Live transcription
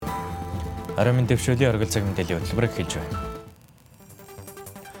Оройн дэвшүүлгийн оргил цаг мэдээллийн хөтөлбөрийг хэлж байна.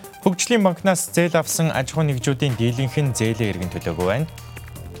 Хөгжлийн банкнаас зээл авсан аж ахуй нэгжүүдийн дийлэнх нь зээлийн эргэн төлөөгүй байна.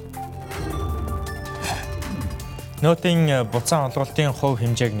 Нотын буцаан олголтын хувь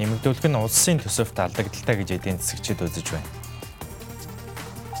хэмжээг нэмэгдүүлэх нь улсын төсөвт алдагдaltaй гэж эдийн засагчид үзэж байна.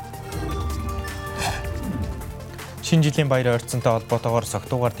 Шинэ жилийн баяр ойрцонтой холбоотойгоор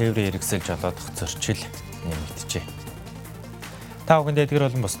согтуугаар тээврийн хэрэгсэл жолоодох зөрчил нэмэгджээ. Та бүхэнд эдгээр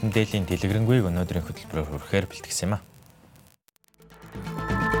болон бус мэдээллийн дэлгэрэнгүй өнөөдрийн хөтөлбөрөөр хүрэхээр бэлтгэсэн юм а.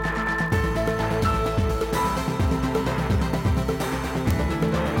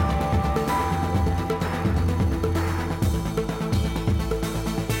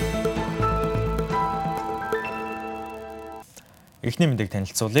 Эхний мэдээг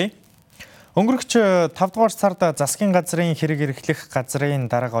танилцуулъя. Өнгөрөх 5 дугаар сард засгийн газрын хэрэг эрхлэх газрын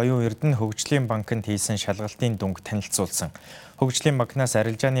дарга оюун эрдэнэ хөгжлийн банкнд хийсэн шалгалтын дүнг танилцуулсан. Хөгжлийн банкнаас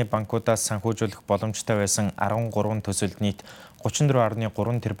арилжааны банкудаас санхүүжүүлэх боломжтой байсан 13 төсөлд нийт 34.3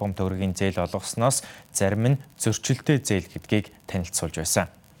 тэрбум төгрөгийн зээл олгосноос зарим нь зөрчилтэй зээл гэдгийг танилцуулж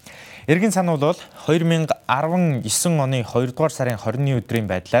байсан. Эргэн сануулбал 2019 оны 2 дугаар сарын 20-ны өдрийн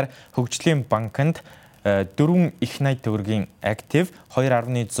байдлаар хөгжлийн банкнд 4 их найд төгрөгийн актив,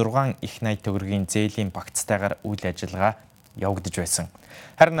 2.6 их найд төгрөгийн зээлийн багцтайгаар үйл ажиллагаа явагдаж байсан.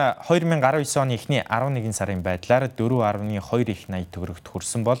 Харин 2019 оны эхний 11 сарын байдлаар 4.2 их найд төгрөгт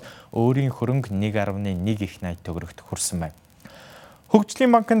хүрсэн бол өөрийн хөрөнгө 1.1 их найд төгрөгт хүрсэн байна.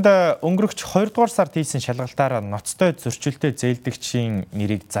 Хөгжлийн банкнд өнгөрөх 2 дугаар сард хийсэн шалгалтаар ноцтой зөрчилтэй зээлдэгчийн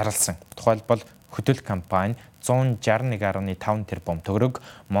нэрийг зарласан. Тухайлбал хөтөл компани 161.5 тэрбум төгрөг,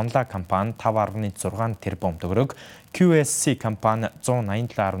 Монла компани 5.6 тэрбум төгрөг, QSC компани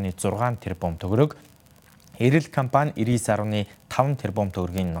 187.6 тэрбум төгрөг, Эрэл компани 99.5 тэрбум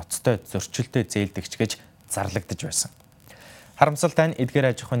төгрөгийн ноцтой зөрчилтэй зээлдэгч гэж зарлагдаж байсан. Харамсалтай нь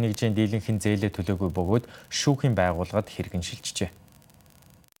эдгээр аж ахуйн нэгжийн дийлэнх нь зээлээ төлөөгүй бөгөөд шүүхийн байгууллагад хэрхэн шилжжээ.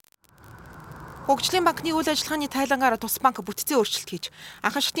 Хөгжлийн банкны үйл ажиллагааны тайлангаар тус банк бүтцийн өөрчлөлт хийж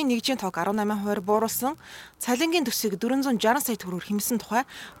анхан шатны нэгжийн тоог 18% бууруулсан, цалингийн төсвийг 460 сая төгрөгөөр хэмсэн тухай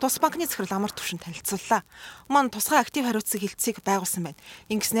тус банкны захирал амар түвшин танилцууллаа. Мөн тусгай актив хариуцсан хилцгийг байгуулсан байна.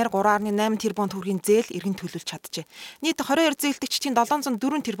 Ингэснээр 3.8 тэрбум төгрөгийн зээл эргэн төлөвлөж чаджээ. Нийт 22 зээлдэгчдийн 704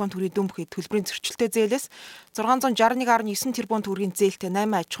 тэрбум төгрөгийн дүн бүхий төлбөрийн зөрчилтэй зээлээс 661.9 тэрбум төгрөгийн зээлтэй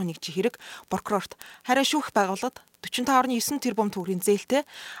 8 аж ахуйн нэгжийн хэрэг прокурорт харин шүүх байгууллагад 45.9 тэрбум төгрөгийн зээлтэй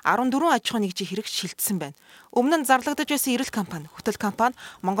 14 аж ахуйн нэгжийн хэрэг шилжсэн байна. Өмнө нь зарлагдаж байсан Эрэл компани, хөтөл компани,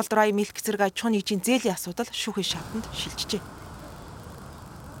 Монгол Драй Милк зэрэг аж ахуйн нэгжийн зээлийн асуудал шүүхийн шатанд шилжжээ.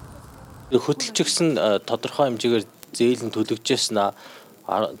 Хөтөлч гэсэн тодорхой хэмжээгээр зээл нь төлөгжсэн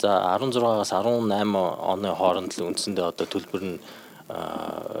 16-аас 18 оны хооронд л үндсэндээ одоо төлбөрийн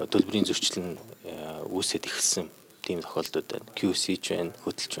зөрчил нь үүсэт эхэлсэн тийм тохиолдод байна. QC ч байна,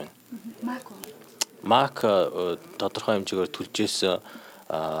 хөтөлч байна. Мак тодорхой хэмжээгээр төлжээс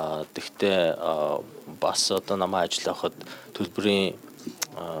тэгтээ бас одоо намайг ажиллахад төлбөрийн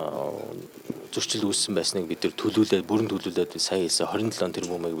зөрчил үүссэн байсныг бид нар бүрэн төлүүлээд сая хэлсэн 27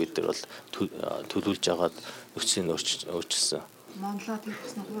 тэрбумыг бид нар бол төлүүлж агаад нөхцөлийг өөрчилсөн. Монголоо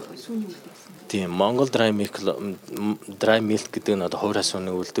тэрхсэн сүүний үлдээсэн. Тийм, Монгол Драй Милк гэдэг нь одоо хувраа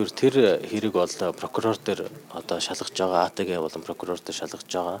сууны үйлдвэр тэр хэрэг бол прокурор дээр одоо шалгаж байгаа, АТГ болон прокурор дээр шалгаж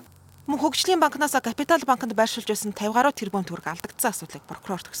байгаа. Мөн хөгжлийн банкнаас Капитал банкнд байршуулж байсан 50 гаруй тэрбум төгрөг алдагдсан асуудлыг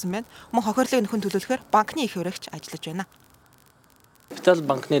прокурорт өгсөн байна. Мөн хохирлыг нөхөн төлөвлөхөөр банкны их хувирагч ажиллаж байна. Капитал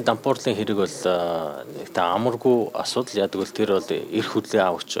банкны дампуурлын хэрэг бол амаргүй асуудал яадаг бол тэр бол эрх хөдлийн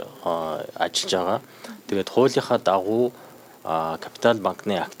авч ажиллаж байгаа. Тэгээд хуулийнхаа дагуу Капитал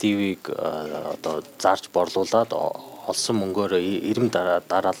банкны активыг одоо зарж борлуулад олсон мөнгөөр эрэм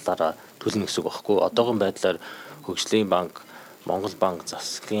дараалалаараа төлнө гэсэн үг багхгүй. Одоогийн байдлаар хөгжлийн банк Монгол банк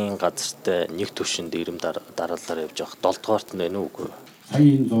засгийн газартай нэг түвшинд эрэм дараалалаар явж байгаа. 7 дугаарт нь үгүй. Сая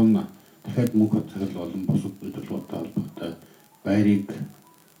энэ зүүн дахиад мөнгө захирал болон бусад төлөвлөлтөй холбоотой байрыг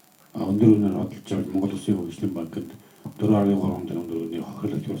өндөр үнээр хөдөлж байгаа Монгол Улсын хөгжлийн банкнд 4.3 тэрбум төгрөгийн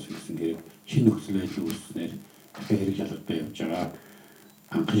хохирлогч болсон гэсэн хэрэг шинэ нөхцөл байдал үүснээр дахиад хэрэг шалгалтад явж байгаа.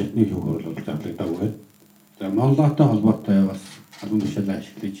 Анхан шатны шүүх хурал бол зарлагдаагүй байна. За Монголтой холбоотой бас албан тушаалаа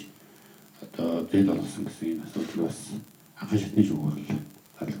ашиглаж одоо зээл олгосон гэсэн энэ асуудал бас анхан шатны шүүх хурал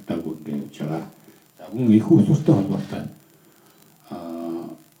зарлагдаагүй гэж байгаа. За мөн их усуртай холбоотой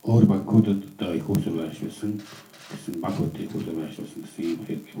өөр банкудад одоо их усур байршуулсан гэсэн банкуудыг их усур байршуулсан гэсэн юм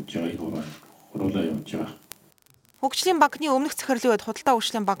хэрэг явж байгаа. Энэ хурлаа явж байгаа. Хөгжлийн банкны өмнөх захирлын үед худалдаа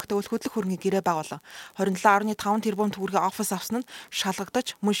үйлчлэлийн банкт хөдлөх хөрөнгөний гэрээ байгуулан 27.5 тэрбум төгрөгийн офис авсан нь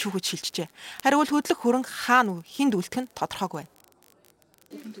шалгагдаж мөн шүүхэд шилжжээ. Харин хөдлөх хөрөнгө хаана хүнд үлдэх нь тодорхойгүй байна.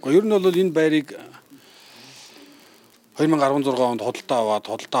 Ер нь бол энэ байрыг 2016 онд худалдаа аваад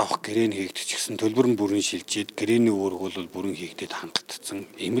худалдаа авах гэрээн хийгдэж гисэн төлбөр нь бүрэн шилжээд гэрээний үүрэг бол бүрэн хийгдээд хангагдсан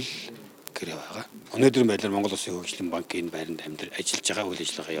ийм л гэрээ байгаа. Өнөөдрийн байдлаар Монгол Улсын хөгжлийн банк энэ байранд ажиллаж байгаа, үйл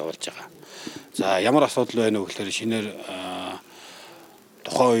ажиллагаа явуулж байгаа. За ямар асуудал байна вэ гэхээр шинээр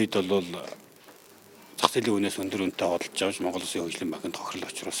тухайн үед бол зах зээлийн үнээс өндөр үнэтэй худалдаж авч Монгол Улсын хөгжлийн банкнд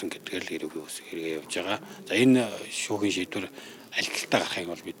хохирол учруулсан гэдгээр л хэрэгээ явж байгаа. За энэ шүүхийн шийдвэр аль талтай гарахыг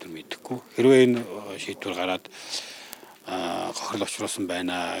бол бид нар мэдэхгүй. Хэрвээ энэ шийдвэр гараад хохирол учруулсан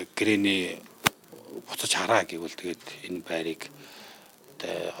байна, гэрээний буцаж хараа гэвэл тэгээд энэ байрыг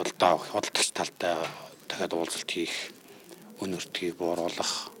худалдагч талтай дахиад уулзалт хийх, үн өртгийг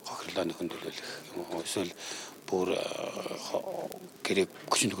бууруулах, хохирлоо нөхөн төлөвлөх юм уу эсвэл бүр гэрээг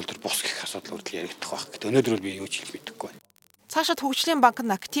хүчин төгөлдөр бос гэх асуудал хүртэл яригдах байх. Гэтэл өнөөдөр бол би юу ч хэлж мэдэхгүй байна. Цаашид хөгжлийн банк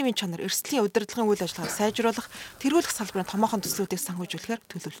нь активын чанар, эрсдлийн удирдлагын үйл ажиллагааг сайжруулах, тэргүүлэх салбарын томоохон төслүүдийг санхүүжүүлэхээр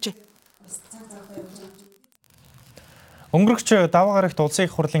төлөвлөжээ. Өнгөрөгч даваа гарагт улсын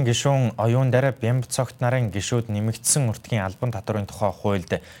их хурлын гишүүн оюун дараа Бямб цогт нарын гишүүд нэмэгдсэн уртгийн албан татварын тухай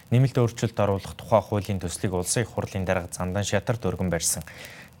хуульд нэмэлт өөрчлөлт оруулах тухай хуулийн төслийг улсын их хурлын дарга Зандан шатарт өргөн барьсан.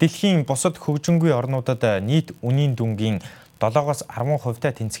 Дэлхийн бусад хөгжингүй орнуудад нийт үнийн дүнгийн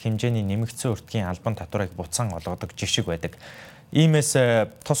 7-10% тэнцэх хэмжээний нэмэгдсэн уртгийн албан татварыг буцаан олгодог жишг байдаг. Иймээс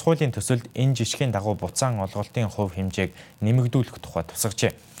тус хуулийн төсөлд энэ жишгийн дагуу буцаан олголтын хувь хэмжээг нэмэгдүүлэх тухай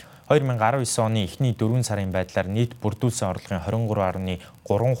тусгажээ. 2019 оны эхний 4 сарын байдлаар нийт бүрдүүлсэн орлогын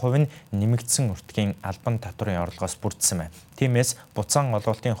 23.3% нь нэмэгдсэн уртгийн албан татварын орлогоос бүрдсэн байна. Тиймээс буцаан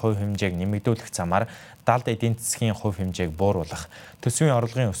олголтын хувь хэмжээг нэмэгдүүлэх замаар далд эдийн засгийн хувь хэмжээг бууруулах, төсвийн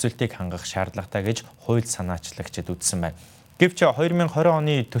орлогын өсөлтийг хангах шаардлагатай гэж хууль санаачлагчид үзсэн байна. Гэвч 2020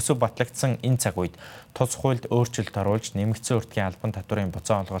 оны төсөв батлагдсан энэ цаг үед тус хуульд өөрчлөлт оруулж нэмэгдсэн уртгийн албан татварын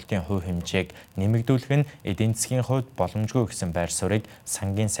буцаан олголтын хувь хэмжээг нэмэгдүүлэх нь эдийн засгийн хувьд боломжгүй гэсэн байр суурийг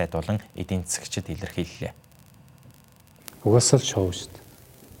сангийн сайд болон эдийн засгчид илэрхийллээ. Угаасаа л шоу шүү дээ.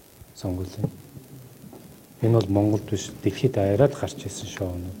 Сонгуулийн. Энэ бол Монголд биш, дэлхийд аяраад гарч ирсэн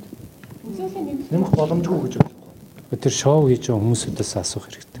шоунууд. Нэмэх боломжгүй гэж бодлоо. Тэр шоу хийж байгаа хүмүүсээс асуух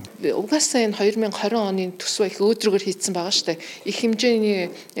хэрэгтэй. Угаасаа энэ 2020 оны төсвөө их өөдрөгөр хийцэн байгаа шүү дээ. Их хэмжээний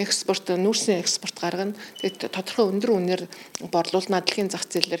экспорт, нүүрсийн экспорт гаргана. Тэгээд тодорхой өндөр үнээр борлуулна, дэлхийн зах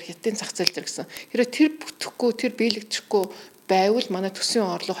зээлээр, хятадын зах зээлээр гэсэн. Хэрэв тэр бүтэхгүй, тэр биелэгдэхгүй байвал манай төсвийн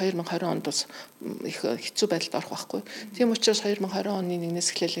орлого 2020 онд бас их хэцүү байдалд орох байхгүй. Тийм учраас 2020 оны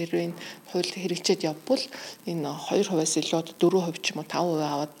 1-ээс эхлээл хэрвээ энэ хууль хэрэгжээд явбал энэ 2%-аас илүү 4% ч юм уу 5%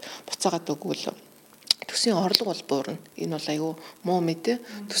 аваад буцаагаад өгвөл төсвийн орлого бол буурна. Энэ бол аюу муу мэдээ.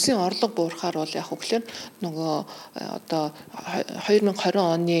 Төсвийн орлого буурахаар бол яг хөглөр нөгөө одоо 2020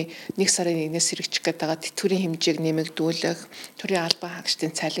 оны 1 сарын 1-ээс хэрэгжих гээд байгаа тэтгэврийн хэмжээг нэмэгдүүлэх, төрийн албан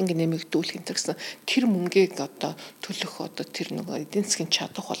хаагчдын цалинг нэмэгдүүлэх гэсэн тэр мөнгийг одоо төлөх одоо тэр нөгөө эдийн засгийн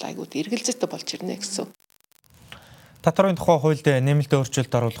чадах бол аюу эргэлзээтэй болж ирнэ гэсэн. Татварын тухай хуульд нэмэлт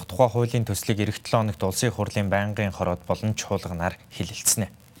өөрчлөлт оруулах тухай хуулийн төслийг эх 7 хоногт улсын их хурлын байнгын хороод болон чуулганаар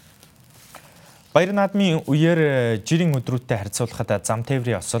хэлэлцэнэ. Баяр наадмын үеэр жирийн өдрүүдтэй харьцуулахад зам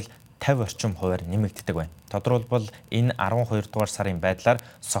тээврийн осол 50 орчим хувиар нэмэгддэг байна. Тодорхойлбол энэ 12 дугаар сарын байдлаар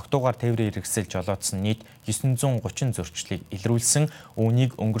согтуугаар тээврийн хэрэгсэл жолоодсон нийт 930 зөрчлийг илрүүлсэн,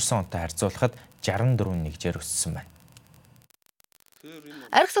 үүнийг өнгөрсөн онтой харьцуулахад 64 нэгжээр өссөн байна.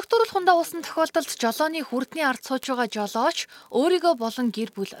 Арх согтууруулахундаа уусан тохиолдолд жолооны хүрдний ард сууж байгаа жолооч өөрийгөө болон гэр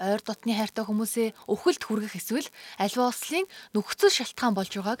бүл ойр дотны хайртай хүмүүсээ өвхөлд хүргэх эсвэл аливаа ослын нөхцөл шалтгаан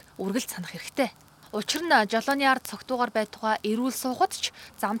болж байгааг үргэлж санах хэрэгтэй. Учир нь жолооны ард согтуугаар бай тухай эрүүл суугаад ч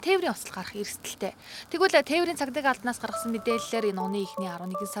зам тээврийн осол гарах эрсдэлтэй. Тэгвэл тээврийн цагдаагийн албанаас гаргасан мэдээллээр энэ оны эхний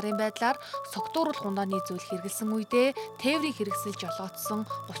 11 сарын байдлаар согтууруулах ундааны зүйл хэрэгэлсэн үедээ тээврийн хэрэгсэл жолоодсон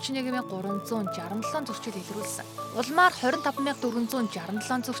 31367 зөрчил илрүүлсэн. Улмаар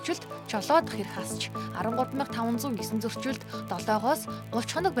 25467 зөрчилд жолоодох хэрэг хасч 13509 зөрчилд 7-оос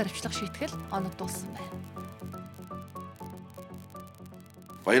 30 хоног баривчлах шийтгэл оногдуулсан байна.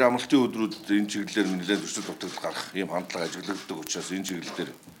 Баяр амралтын өдрүүдэд энэ чиглэлээр нэлээд зөрчил дутагдал гарах ийм хандлага ажиглагддаг учраас энэ чиглэлээр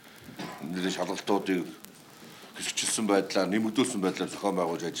нэлээд шалгалтуудыг хэсэгчилсэн байдлаар нэмэгдүүлсэн байдлаар зохион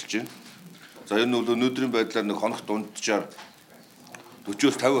байгуулж ажиллаж байна. За энэ бол өнөөдрийн байдлаар нэг хоногт дунджаар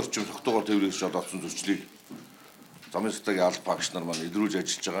 40-50 орчим согтуугаар тээврээс жолоодсон зөрчлийг замын цагдаагийн алба багш нар маань илрүүлж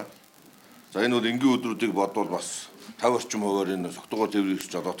ажиллаж байгаа. За энэ бол энгийн өдрүүдийг бодвол бас 50 орчим хувиар энэ согтуугаар тээврээс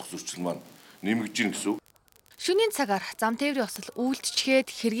жолоодох зөрчил маань нэмэгдэж гин гэсэн. Шөнийн цагаар зам тээврийн осол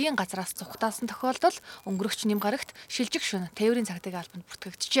үйлдчихэд хэргийн газраас зүхтаасан тохиолдол өнгөрөгч нэм гарагт шилжих шөнө тээврийн цагдаагийн албанд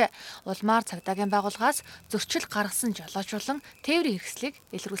бүртгэгджээ. Улмаар цагдаагийн байгууллагаас зөрчил гаргасан жолооч болон тээврийн хэрэгслийг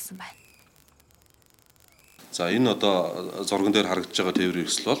илрүүлсэн байна. За энэ одоо зурган дээр харагдаж байгаа тээврийн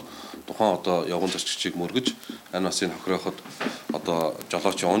хэрэгсэл бол тухайн одоо явган зарчигчийг мөргөж ань насыг хохироход одоо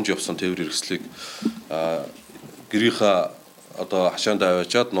жолоочийн онж явсан тээврийн хэрэгслийг гэрийнхаа одоо хашаанд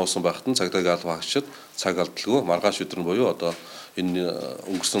аваачаад нуусан байхад нь цагдаагийн алба хаагчид цаг алдалгүй маргааш өдөр нь буюу одоо энэ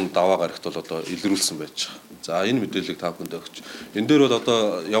өнгөрсөн даваа гарагт бол одоо илрүүлсэн байж байгаа. За энэ мэдээллийг та бүхэнд өгч. Энэ дээр бол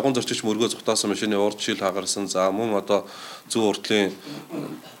одоо явган зорчигч мөргөө зугтаасан машины урд жишээл хагарсан. За мөн одоо зүүн уртлын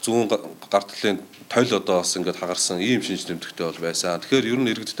зүүн гар талын тойл одоо бас ингээд хагарсан ийм шинж тэмдэгтэй бол байсан. Тэгэхээр ер нь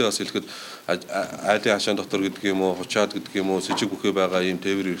иргэдтэй бас хэлэхэд айлын хашаан дотор гэдэг юм уу, хучаад гэдэг юм уу, сэжиг бүхий байгаа ийм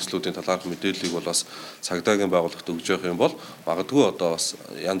тээвэр хэрэгслүүдийн талаарх мэдээллийг бол бас цагдаагийн байгууллагт өгж явах юм бол магадгүй одоо бас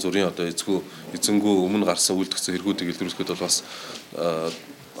янз бүрийн одоо эзэнгүү өмнө гарсан үйлдвэрсэн хэрэгүүдийг илрүүлэхэд бол бас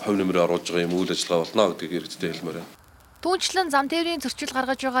хувь нэмрээ оруулж байгаа юм үйл ажиллагаа болно гэдгийг иргэдтэй хэлмээр байна. Түүнчлэн зам тээврийн зөрчил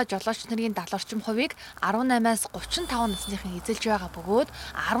гаргаж байгаа жолооч нарын 70 орчим хувийг 18-аас 35 насныхан эзэлж байгаа бөгөөд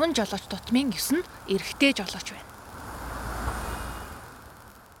 10 жолооч тутмын 9 нь эрэгтэй жолооч байна.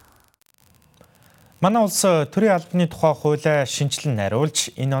 Манай улс төрийн албаны тухай хуулиа шинжилэн найруулж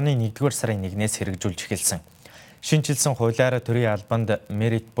энэ оны 1-р сарын 1-ээс хэрэгжүүлж эхэлсэн. Шинжилсэн хуулиар төрийн албанд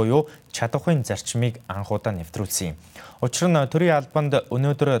мерит буюу чадварын зарчмыг анхудаа нэвтрүүлсэн юм. Учир нь төрийн албанд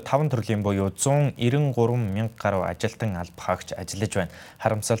өнөөдөр 5 төрлийн буюу 193 мянга гаруй ажилтан алба хаагч ажиллаж байна.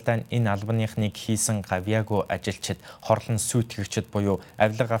 Харамсалтай нь энэ албаныхныг хийсэн гавьяагүй ажилчид, хорлон сүйтгэгчид буюу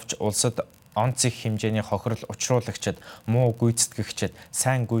авилга авч улсад онцгой хэмжээний хохирол учруулагчид, муу гүйцэтгэгчид,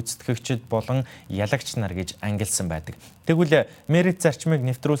 сайн гүйцэтгэгчид болон ялагч нар гэж ангилсан байдаг. Тэгвэл мерит зарчмыг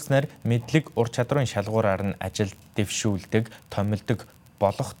нэвтрүүлснээр мэдлэг ур чадрын шалгуураар нь ажил дэвшүүлдэг, томилдог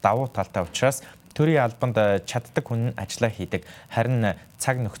болох давуу талтай учраас төрийн албанд чаддаг хүн нь ажиллаа хийдэг. Харин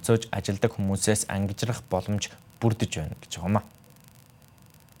цаг нөхцөөж ажилдаг хүмүүсээс ангижрах боломж бүрдэж байна гэж байна.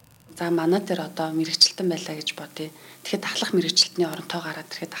 За манай дээр одоо мэрэгчлэлтэн байлаа гэж бодъё. Тэгэхэд ахлах мэрэгчлэлтний оронтой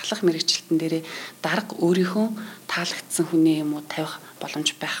гараад ирэхэд ахлах мэрэгчлэлтэн дээрээ дарга өөрийнхөө таалагдсан хүний юм уу тавих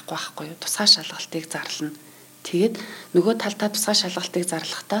боломж байхгүй юу? Тусгай шалгалтыг зарлана. Тэгээд нөгөө талдаа тусгай шалгалтыг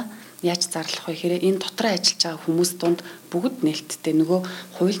зарлахдаа яаж зарлах вэ гэхээр энэ дотор ажиллаж байгаа хүмүүс дунд бүгд нээлттэй нөгөө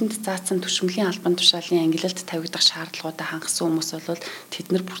хуулинд заасан түвшинлийн албан тушаалын ангилалд тавигдах шаардлагуудаа хангасан хүмүүс бол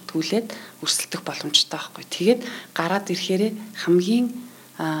тэднэр бүртгүүлээд өрсөлдөх боломжтой байхгүй. Тэгээд гараад ирэхээр хамгийн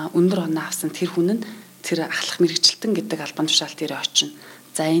өндөр оноо авсан тэр хүн нь тэр ахлах мэрэгчлэлтэн гэдэг албан тушаал дээр очино.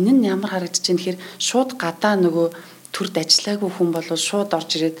 За энэ нь ямар харагдаж байна гэхээр шууд гадаа нөгөө төрд ажиллаагүй хүн бол шууд орж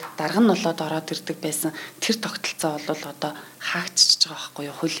ирээд дарга нь болоод ороод ирдэг байсан. Тэр тогтолцоо бол одоо хаагдчихж байгаа байхгүй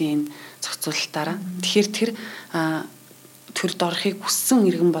юу хуулийн зохицуулалтаараа. Тэгэхээр тэр төрд орохыг хүссэн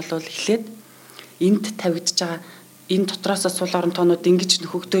иргэн бол эхлээд энд тавигдж байгаа энэ дотроос сул оронтоонууд ингэж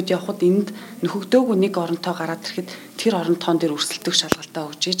нөхөгдөөд явхад энд нөхөгдөөгүй нэг оронтоо гараад ирэхэд тэр оронтоон дээр өрсөлдөх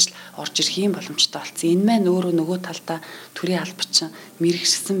шалгалтаа өгж ижил орж ирэх юм боломжтой болсон. Энэ маань өөрөө нөгөө талдаа төрийн албачин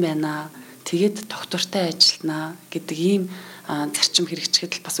мэрэгшсэн байна. Тэгээд доктортой ажилтнаа гэдэг ийм зарчим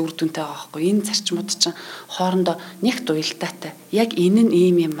хэрэгжихэд бас үр дүнтэй байгаа байхгүй. Энэ зарчмууд чинь хоорондоо нягт уялдаатай. Яг энэ нь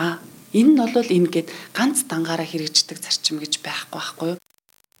ийм юм аа. Энэ нь бол энэ гээд ганц дангаараа хэрэгждэг зарчим гэж байхгүй юу?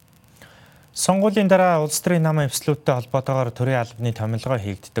 Сонгуулийн дараа улс төрийн намын эвслүүдтэй холбоотойгоор төрийн албаны томилгоо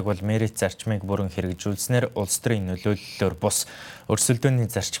хийгддэг бол мерит зарчмыг бүрэн хэрэгжүүлснээр улс төрийн нөлөөллөөр бус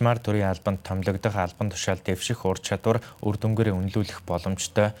өрсөлдөөний зарчмаар төрийн албанд томилогдох албан тушаал дэвших ур чадвар үр дүнгээр үнэлүүлэх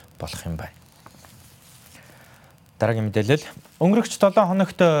боломжтой болох юм байна. Дараагийн мэдээлэл. Өнгөрөх 7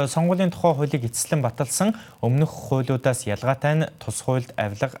 хоногт сонгуулийн тухай хуулийг эцэслэн баталсан өмнөх хуулиудаас ялгаатай нь тус хуульд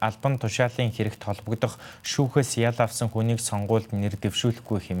авилга албан тушаалын хэрэгт холбогдох шүүхээс ял авсан хүнийг сонгуульд нэр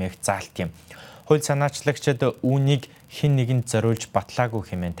дэвшүүлэхгүй хэмээх заалт юм. Хууль санаачлагчид үүнийг хэн нэгэнд зориулж батлаагүй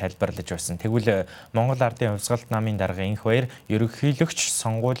хэмээн тайлбарлаж байсан. Тэгвэл Монгол Ардын Хувьсгалт намын дарга энх баяр ерөнхийлөгч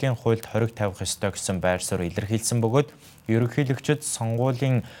сонгуулийн хуульд хориг тавих ёстой гэсэн байр суурь илэрхийлсэн бөгөөд ерөнхийлөгчид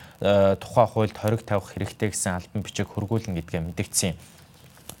сонгуулийн тухай хуульд хориг тавих хэрэгтэй гэсэн албан бичиг хургуулна гэдгээ мэдгдсэн юм.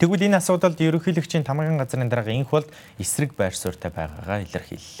 Тэгвэл энэ асуудалд ерөнхийлөгчийн тамгын газрын дарга энх болд эсрэг байр суурьтай байгаагаа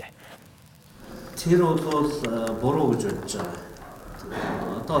илэрхийллээ. Тэр бол буруу гэж бодож байгаа.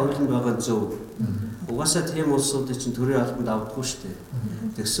 Одоо хуулинд байгаа зөв. Угаасаа тийм улсуудын чинь төрийн албанд авдаггүй шүү дээ.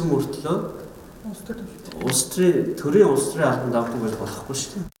 Тэгсэн мөртлөө төрийн улс төрийн албанд авдаг гэж болохгүй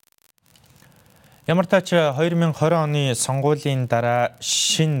шүү дээ. Ямар ч тач 2020 оны сонгуулийн дараа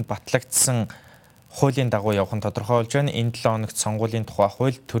шин батлагдсан хуулийн дагуу явах нь тодорхой болж байна. Энэ 7 хоногт сонгуулийн тухай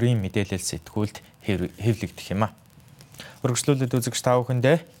хууль төрийн мэдээлэл сэтгүүлд хэвлэгдэх юм а. Үргэлжлүүлээд үзэгч та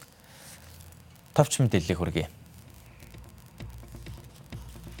бүхэндээ товч мэдээллийг хүргэе.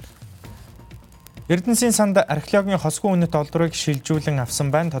 Эрдэнэсийн санд археологийн хосгүй үнэт олдрыг шилжүүлэн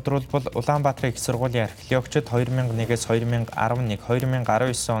авсан байна. Тодорхойлбол Улаанбаатарын их сургуулийн археологчид 2001-ээс 2011,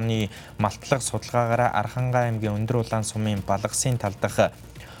 2019 оны малтлаг судалгаагаараа Архангай аймгийн Өндөр Улаан сумын Балгасын тал дахь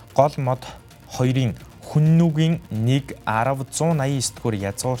гол мод 2-ын хүннүүгийн 1.10-189 дугаар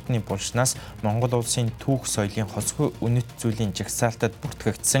язгууртны булшнаас Монгол улсын түүх соёлын хосгүй үнэт зүйлийн жагсаалтад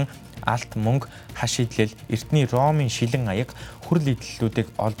бүртгэгдсэн алт мөнгө, хаш идэл, эртний Ромын шилэн аяга хүрэл идэллүүдийг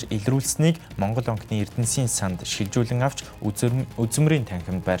олж илрүүлсэнийг Монгол банкны Эрдэнэсийн санд шилжүүлэн авч үзмрийн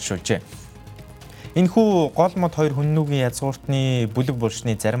танхимд байршуулжээ. Энэхүү гол мод 2 хүннүүгийн язгууртны бүлэг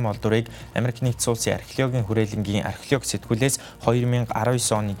булшны зарим олдврыг Америк нэгдсэн улсын археологийн хүрээлэнгийн археолог сэтгүүлээс 2019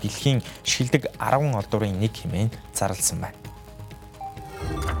 оны дэлхийн шилдэг 10 олдврын нэг хэмээн зарласан байна.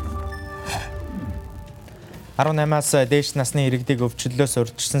 18-аас дээш насны иргэдийг өвчлөлөөс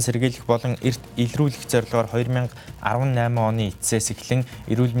урьдчилан сэргийлэх болон эрт илрүүлэх зорилгоор 2018 оны эцсээс эхлэн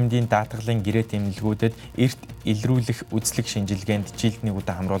эрүүл мэндийн даатгалын гэрээ тэмдэглэгүүдэд эрт илрүүлэх үзлэг шинжилгээнд жилд нэг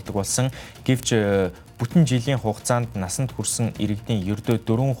удаа хамруулдаг болсон. Гэвч бүтэн жилийн хугацаанд насанд хүрсэн иргэдийн ердөө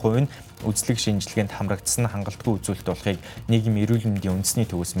 4% нь үзлэг шинжилгээнд хамрагдсан хангалтгүй үзүүлэлт болохыг нийгэм эрүүл мэндийн үндэсний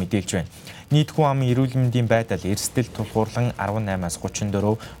төвөөс мэдээлж байна. Нийт хүн амын эрүүл мэндийн байдал эрсдэл тулгуурлан 18-аас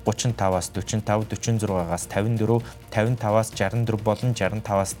 34, 35-аас 45, 46-аас 54, 55-аас 64 болон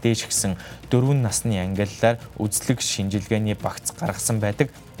 65-аас дээш гэсэн 4 насны ангиллаар үзлэг шинжилгээний багц гаргасан байдаг.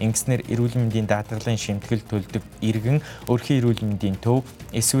 Ингэснээр эрүүл мэндийн даатгалын шимтгэл төлдөг иргэн өрхийн эрүүл мэндийн төв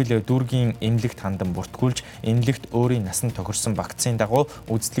эсвэл дүүргийн эмнэлэгт хандан бүртгүүлж эмнэлэгт өөрийн насанд тохирсон багцын дагуу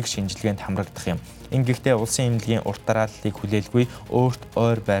үзлэг шинжилгээнд хамрагдах юм. Ингэхдээ улсын эмнэлгийн урт дарааллыг хүлээлгүй өөрт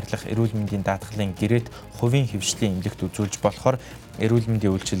ойр байрлах эрүүл мэндийн даатгалын гэрээт хувийн хэвшлийн эмнэлэгт үзүүлж болохоор эрүүл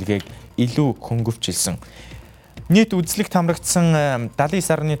мэндийн үйлчилгээг илүү хөнгөвчлсөн. Нийт үзлэгт хамрагдсан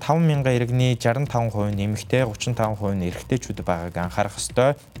 79.5 мянган иргэний 65% нь эмэгтэй, 35% нь эрэгтэйчүүд байгааг анхаарах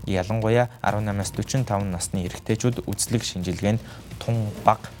ёстой. Ялангуяа 18-аас 45 насны эрэгтэйчүүд үзлэг шинжилгээнд тун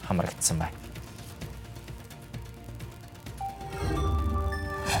бага хамрагдсан байна.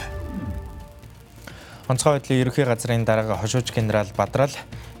 Онцгой байдлын ерөнхий газрын дарга хошууч генерал Бадрал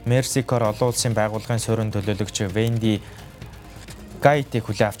Мерсикор олон улсын байгууллагын суурин төлөөлөгч Венди Гайтыг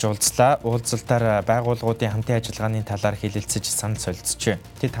хүлээн авч уулзлаа. Уулзалтаар байгууллагуудын хамтын ажиллагааны талаар хэлэлцэж санал солилцжээ.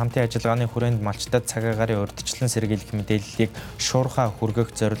 Тэд хамтын ажиллагааны хүрээнд малчтад цаг агарын урьдчилан сэргийлэх мэдээллийг шуурхаа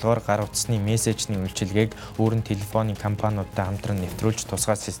хүргэх зорилгоор гар утасны мессежний үйлчилгээг өөрийн телефоны компаниудтай хамтран нэвтрүүлж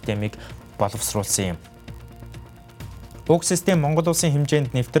тусгай системийг боловсруулсан юм. Уг систем Монгол улсын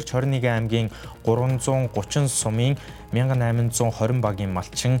хэмжээнд нэвтэрч 21 аймгийн 330 сумын 1820 багийн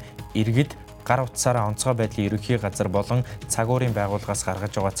малчин иргэд гар утсаараа онцгой байдлын ерөнхий газар болон цагуурийн байгууллагаас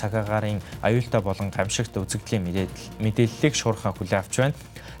гаргаж байгаа цаг агаарын аюултай болон гамшигт үзэгдлийн мэдээллийг шуурхаа хүлээн авч байна.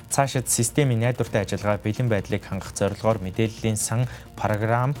 Цаашид системийн найдвартай ажиллагаа бэлэн байдлыг хангах зорилгоор мэдээллийн сан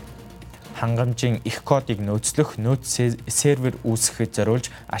програм хангамжийн их кодыг нөөцлөх, нөөц сервер үүсгэхэд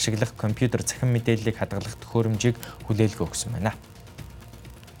зориулж ашиглах компьютер цахим мэдээллийг хадгалах төхөөрөмжийг хүлээлгөө өгсөн байна.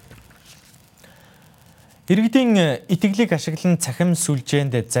 Иргэдийн итгэлийг ашиглан цахим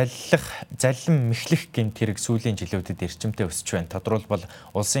сүлжээнд заллин мэхлэх гэмт хэрэг сүүлийн жилүүдэд эрчимтэй өсөж байна. Тодорхойлбол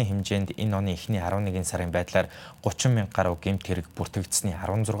улсын хэмжээнд энэ оны эхний 11 сарын байдлаар 30 мянга гаруй гэмт хэрэг бүртгэгдсэний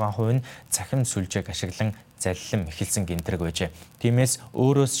 16% нь цахим сүлжээг ашиглан заллин мэхэлсэн гэмт хэрэг байжээ. Тиймээс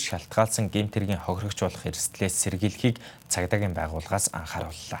өөрөөс шалтгаалсан гэмт хэргийн хохирогч болох эрсдлээс сэргийлэхийг цагдаагийн байгууллагаас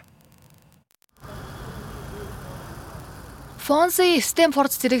анхаарууллаа. Фонси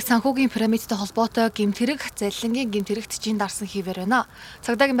Стэнфорд зэрэг санхүүгийн пирамидтай холбоотой гэмт хэрэг заллингийн гэмт хэрэгт жин дарсан хിവэр байна.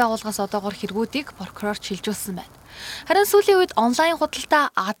 Цагдаагийн байгууллагаас одоогоор хэрэгүүдийг прокурор шилжүүлсэн байна. Харин сүүлийн үед онлайн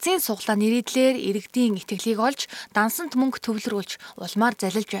худалдаа Азийн суглаа нэрийдлэр иргэдийн итгэлийг олж дансанд мөнгө төвлөрүүлж улмаар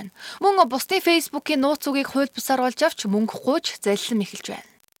залилж байна. Мөн бусдын фейсбુકийн нууц үгийг хууль бусаар олж авч мөнгө гуйж заллин эхэлж байна.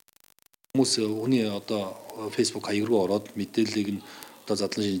 Хүмүүс хүний одоо фейсбુક хаяг руу ороод мэдээллийг нь одоо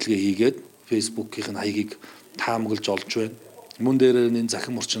задлан шинжилгээ хийгээд фейсбુકийн хаягийг таамаглаж олж байна. Мөн дээр энэ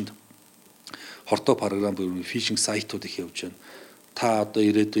захим орчинд хортой програм буюу фишинг сайтууд их явж байна. Та одоо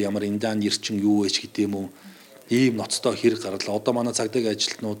ирээдүйн ямар индан эрчин юу вэ гэдэг юм уу? Ийм ноцтой хэрэг гарлаа. Одоо манай цагдаагийн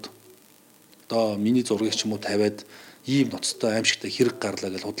ажилтнууд одоо миний зургийг ч юм уу тавиад ийм ноцтой аимшигтай хэрэг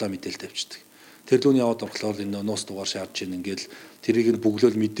гарлаа гэж худлаа мэдээлэл тавьчихдаг. Тэр дүүний яваад болохоор энэ нуус дугаар шаардж ийн ингээл тэрийг нь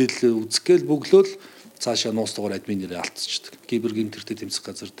бөглөөл мэдээлэл үзгээл бөглөөл цаашаа нуус дугаар админэрээ алдчихдаг. Кибер гэмтэртэй тэмцэх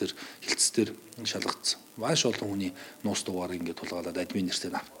газар дээр хилцээр шалгацсан. Маш олон хүний нуус дугаарыг ингээд тулгаалаад админ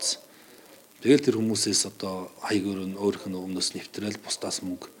нэртэй авцсан. Тэгэл тэр хүмүүсээс одоо хаягөр нь өөрөх нь өмнөөс нэвтрээл бусдаас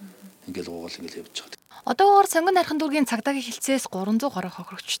мөнгө ингээд гуйгаал ингээд явж байгаа. Одоогоор сонгон нархан дүүргийн цагдаагийн хилцээс 300 гаруй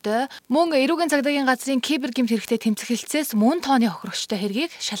хохирогчтой, мөн эрүүгийн цагдаагийн газрын кибер гэмт хэрэгтэй тэмцэх хилцээс мөн тооны хохирогчтой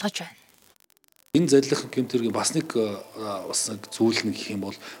хэргийг шалгаж байна. Энэ заллих гэмт хэргийн бас нэг зүйл нэг гэх юм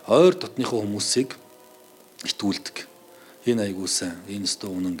бол ойр дотныхоо хүмүүсийг итгүүлдэг. Энэ айгуу сайн, энэ өстө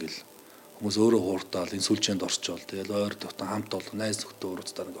үнэн гэл хүмүүс өөрөө хууртаал энэ сүлжээнд орчоол. Тэгэл ойр дотн хамт олон найз нөхдөд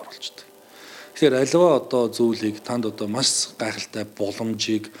уруудтаар нэг оролцдог. Тэгэхээр аливаа одоо зүйлийг танд одоо маш гайхалтай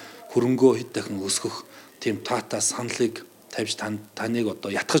боломжийг хөрөнгөө хэд дахин өсгөх тийм таатай саналыг тавьж таныг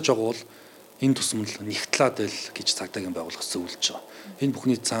одоо ятгах байгаа бол энэ тусмал нэгтлаад л гэж цагдаагийн байгууллага зөвлөж байгаа. Энэ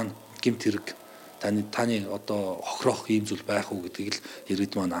бүхний цаана гэмт хэрэг таны одоо хохирох ийм зүйл байх уу гэдгийг л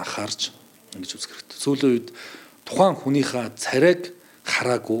иргэд маань анхаарч ингэж үзэх хэрэгтэй. Сүүлийн үед тухайн хүнийхээ царайг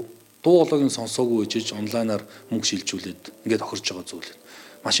хараагүй, дуу хоолойг сонсоогүй ижиж онлайнаар мөнгө шилжүүлээд ингээд хохирж байгаа зүйл.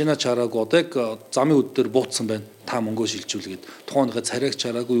 Машина чараагүй одоо яг замын үд дээр буутсан байна. Та мөнгөө шилжүүлгээд тухайныхаа царайг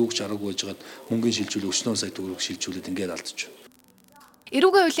чараагүй, юуг чараагүй байжгаад мөнгөний шилжүүлээ 40 сая төгрөг шилжүүлээд ингээд алдчих.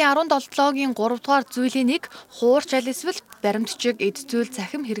 Эрүүгийн хуулийн 17-гийн 3 дугаар зүйлийн нэг хуурч аль эсвэл баримтчиг эд зүйл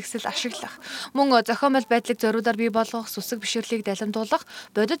захим хэрэгсэл ашиглах, мөн зохиомжтой байдлыг зориудаар бий болгох, сүсэг бишрлийг далимдуулах,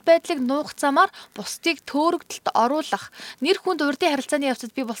 бодит байдлыг нуугах замаар бусдыг төөрөгдөлд оруулах, нэр хүнд урдын харилцааны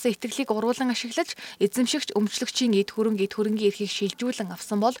явцад бий болсон итгэлийг уруулан ашиглаж, эзэмшигч өмчлөгчийн эд хөрөнгийн эрхийг шилжүүлэн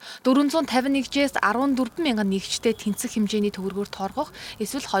авсан бол 451-ээс 14 мянган нэгжтэй тэнцэх хэмжээний төгрөгөөр торгох,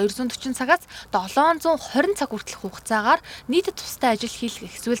 эсвэл 240 цагаас 720 цаг хүртэлх хугацаагаар нийтэд тустай ажил хийх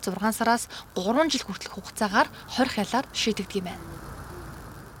эсвэл 6 сараас 3 жил хүртэлх хугацаагаар 20 хялаар шийдэгдэг юм байна.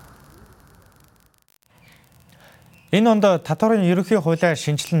 Энэ онд татварын ерөнхий хуулиар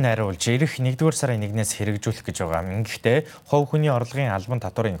шинжилэн найруулж ирэх 1-р сарын 1-ээс хэрэгжүүлэх гэж байгаа. Ингэхдээ хувь хүний орлогын албан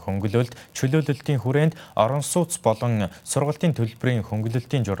татварын хөнгөлөлт, чөлөөлөлтийн хүрээнд орон сууц болон сургалтын төлбөрийн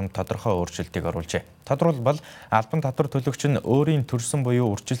хөнгөлөлтийн журамд тодорхой өөрчлөлтийг оруулжээ. Тодорхойлбол албан татвар төлөгч нь өөрийн төрсөн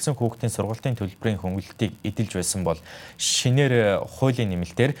буюу үржилсэн хүүхдийн сургалтын төлбөрийн хөнгөлөлтийг эдэлж байсан бол шинээр хуулийн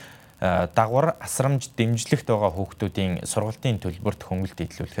нэмэлтээр дагвар асрамж дэмжлэгт байгаа хүүхдүүдийн сургалтын төлбөрт хөнгөлөлт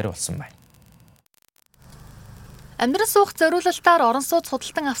эдлүүлэхээр болсон байна. Амьдрал суух зориулалтаар орон сууц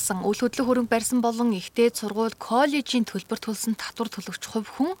худалдан авсан, үл хөдлөх хөрөнгө барьсан болон ихтэй сургууль, коллежийн төлбөр төлсөн татвар төлөгч хувь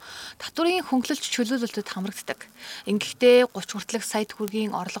хүн татварын хөнгөлөлт чөлөөлөлтөд хамрагддаг. Ингэхдээ 30 хүртэлх сая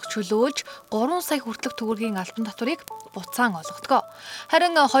төгрөгийн орлого чөлөөлж 3 сая хүртэлх төгрөгийн албан татварыг буцаан олгодог.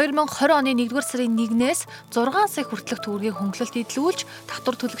 Харин 2020 оны 1-р сарын 1-ээс 6 сая хүртэлх төгрөгийн хөнгөлөлт эдлүүлж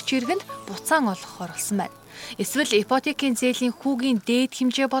татвар төлөгчийн иргэнд буцаан олгохоор болсон байна. Эсвэл ипотекийн зээлийн хүүгийн дээд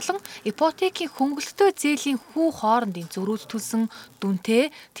хэмжээ болон ипотекийн хөнгөлөлтөө зээлийн хүү хоорондын зөрүүд төлсөн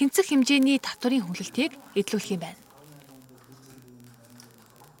дүнтэй тэнцэх хэмжээний татварын хөнгөлөлтийг эдлүүлэх юм байна.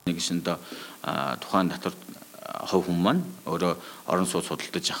 Нэгсэнд тухайн татвар хувь хүн маань өөрөө орон сууц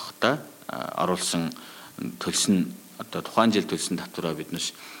худалдаж авахдаа оруулсан төлсөн одоо тухайн жил төлсөн татвараа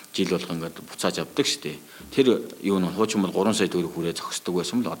биднес жил болгон ингээд буцааж авдаг шүү дээ. Тэр юу нь хуучин бол 3 сая төгрөг хүрээ зогсдог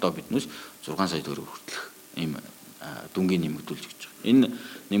байсан бол одоо биднес 6 сая төгрөг хүртэлх ийм дүнгийн нэмэгдүүлж гэж байгаа. Энэ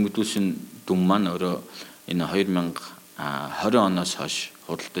нэмэгдүүлсэн дүн маань өөрөө энэ 2020 оноос хойш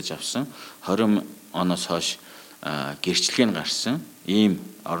худалдаж авсан, 20 оноос хойш гэрчлэгийн гарсан ийм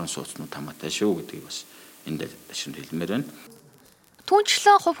орон сууцнууд хамаатай шүү гэдгийг бас энд ташин хэлмээр байна.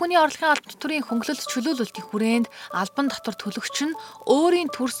 Түүнчлэн хувь хүний орлогын албан татварын хөнгөлөлт чөлөөлөлтийн хүрээнд албан татвар төлөгч нь өөрийн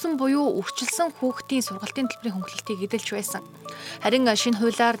төрсөн буюу үрчилсэн хүүхдийн сургалтын төлбөрийн хөнгөлөлтийг эдэлж байсан. Харин шинэ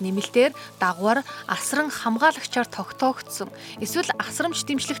хуулиар нэмэлтээр дагвар асран хамгаалагчаар тогтоогдсон эсвэл асрамж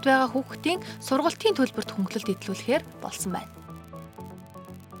дэмжлэгт байгаа хүүхдийн сургалтын төлбөрт хөнгөлөлт эдлүүлэхээр болсон байна.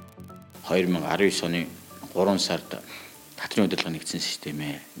 2019 оны 3 сард татрын удирдлага нэгдсэн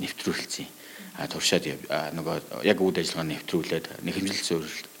системээ нэвтрүүлсэн. Туршаад нөгөө яг үйл ажиллагаа нэвтрүүлээд нэхэмжил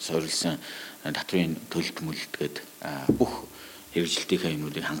суурилсан татрын төлөлт мүлдгээд бүх хэрэгжилтийнхээ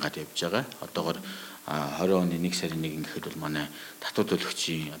юмнуудыг хангаад явж байгаа. Одоогоор 20 оны 1 сарын 1 гэхэд бол манай татвар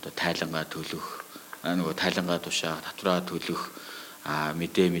төлөгчийн одоо тайлангаа төлөх нөгөө тайлангаа тушаах, татвараа төлөх,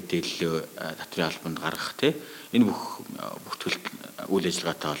 мэдээлэл татрын албанд гаргах энэ бүх үйл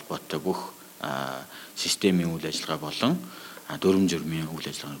ажиллагаатай холбоотой бүх системийн үйл ажиллагаа болон дүрм журмын үйл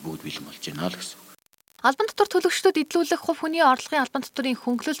ажиллагаа бүгд бэлэн болж байна л гэсэн. Албан татвар төлөгчдөд эдлүүлэх хувь хүний орлогын албан татварын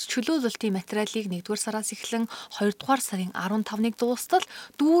хөнгөлөлт чөлөөлөлтийн материалыг 1-р сараас эхлэн 2-р сарын 15-ныг дуустал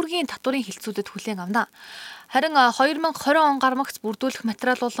дүүргийн татварын хэлтсүүдэд хүлээн авна. Харин 2020 он гармагц бүрдүүлэх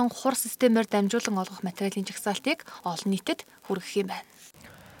материал болон хур системээр дамжуулан олгох материалын жагсаалтыг олон нийтэд хүргэх юм байна.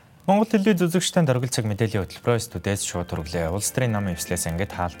 Монгол телевиз үзэгчдэнд оргилцэг мэдээллийн хөтөлбөрөөс студиэс шууд хүргэлээ. Улс төрийн намын эвслээс ангид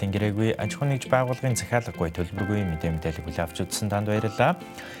хаалтын гэрээгүй, аж ахуйн нэгж байгууллагын захиалгагүй төлбөргүй мэдээлэл хүлээн авч үзсэн танд баярлалаа.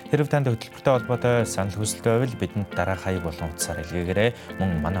 Хэрэв танд хөтөлбөртэй холбоотой санал хүсэлтэй байвал бидэнд дараах хаяг болон утсаар илгээгээрэй. Мөн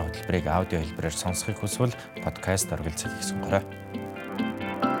манай хөтөлбөрийг аудио хэлбэрээр сонсохыг хүсвэл подкаст оргилцгийг сонгорой.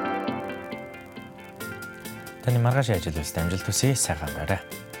 Таны маргааш ажил үйлс амжилт хүсье. Сайхан байгаарай.